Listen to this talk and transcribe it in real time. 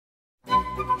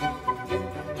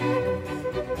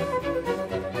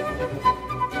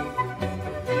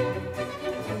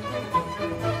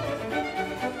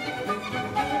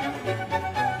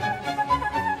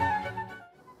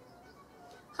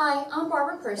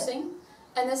Persing,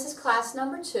 and this is class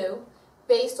number 2,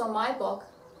 based on my book,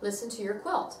 Listen to Your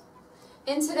Quilt.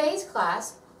 In today's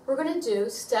class, we're going to do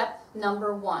step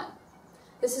number 1.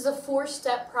 This is a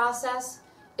 4-step process.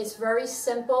 It's very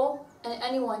simple, and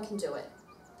anyone can do it.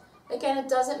 Again, it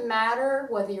doesn't matter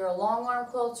whether you're a long arm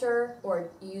quilter or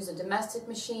you use a domestic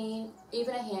machine,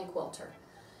 even a hand quilter.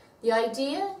 The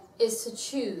idea is to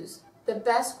choose the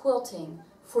best quilting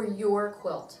for your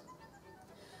quilt.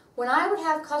 When I would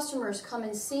have customers come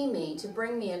and see me to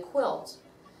bring me a quilt,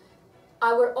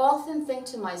 I would often think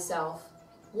to myself,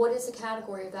 what is the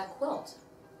category of that quilt?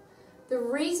 The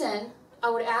reason I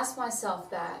would ask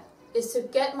myself that is to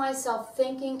get myself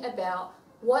thinking about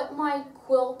what my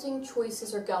quilting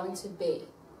choices are going to be.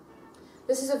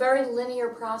 This is a very linear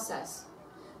process.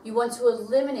 You want to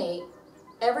eliminate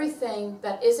everything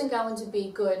that isn't going to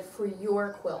be good for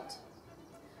your quilt.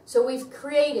 So I've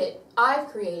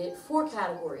created 4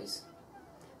 categories.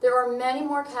 There are many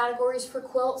more categories for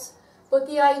quilts, but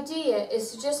the idea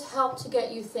is to just help to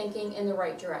get you thinking in the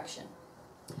right direction.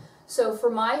 So for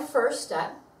my first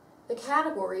step, the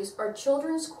categories are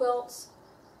children's quilts,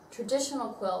 traditional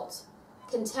quilts,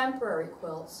 contemporary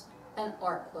quilts, and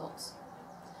art quilts.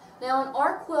 Now in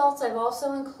art quilts, I've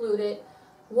also included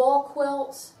wall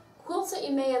quilts, quilts that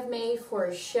you may have made for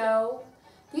a show.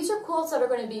 These are quilts that are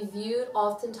going to be viewed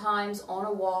oftentimes on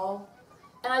a wall,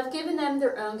 and I've given them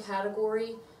their own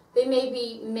category. They may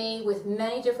be made with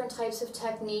many different types of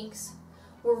techniques.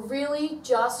 We're really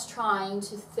just trying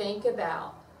to think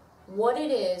about what it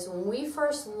is when we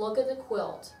first look at the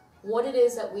quilt, what it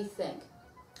is that we think.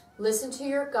 Listen to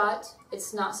your gut.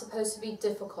 It's not supposed to be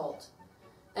difficult.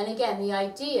 And again, the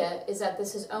idea is that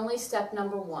this is only step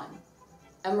number 1.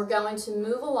 And we're going to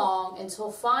move along until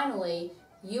finally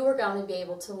you are going to be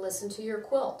able to listen to your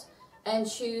quilt and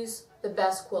choose the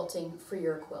best quilting for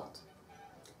your quilt.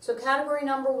 So category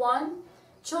number 1,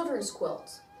 children's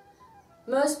quilts.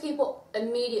 Most people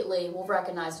immediately will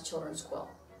recognize a children's quilt.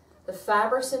 The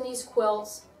fabrics in these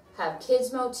quilts have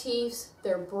kids' motifs,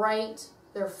 they're bright,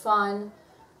 they're fun.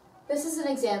 This is an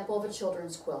example of a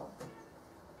children's quilt.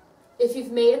 If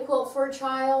you've made a quilt for a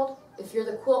child, if you're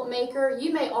the quilt maker,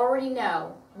 you may already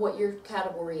know what your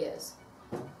category is.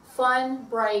 Fun,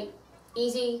 bright,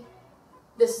 easy,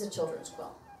 this is a children's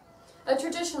quilt. A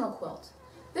traditional quilt.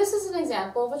 This is an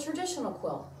example of a traditional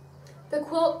quilt.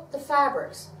 The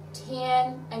fabrics,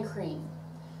 tan and cream.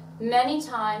 Many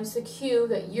times the cue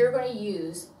that you're going to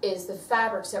use is the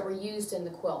fabrics that were used in the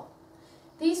quilt.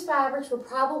 These fabrics would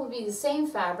probably be the same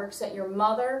fabrics that your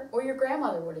mother or your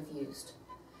grandmother would have used.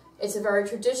 It's a very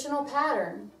traditional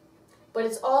pattern, but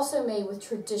it's also made with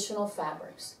traditional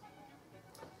fabrics.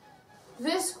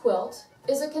 This quilt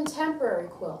is a contemporary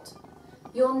quilt.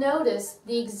 You'll notice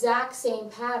the exact same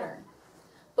pattern,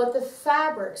 but the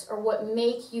fabrics are what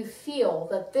make you feel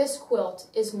that this quilt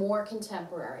is more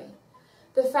contemporary.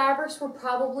 The fabrics were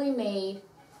probably made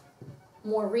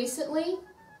more recently.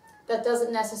 That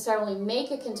doesn't necessarily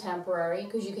make it contemporary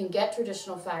because you can get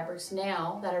traditional fabrics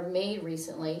now that are made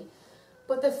recently,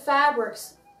 but the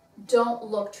fabrics don't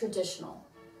look traditional.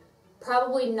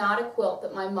 Probably not a quilt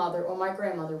that my mother or my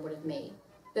grandmother would have made.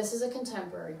 This is a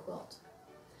contemporary quilt.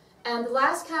 And the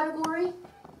last category,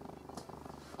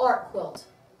 art quilt.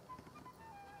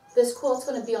 This quilt's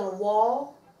going to be on a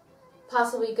wall,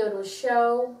 possibly go to a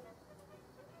show.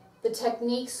 The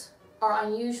techniques are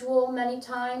unusual many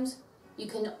times.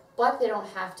 But they don't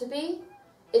have to be.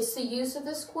 It's the use of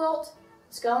this quilt.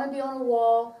 It's going to be on a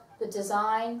wall. The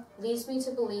design leads me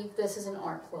to believe this is an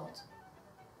art quilt.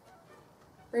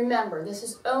 Remember, this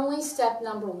is only step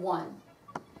number 1.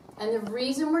 And the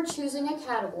reason we're choosing a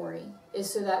category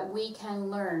is so that we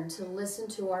can learn to listen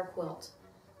to our quilt.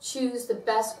 Choose the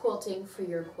best quilting for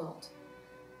your quilt.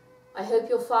 I hope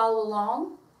you'll follow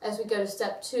along as we go to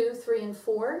step 2, 3, and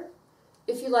 4.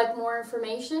 If you'd like more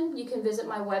information, you can visit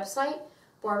my website,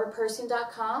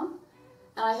 barbperson.com,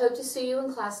 and I hope to see you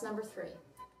in class number 3.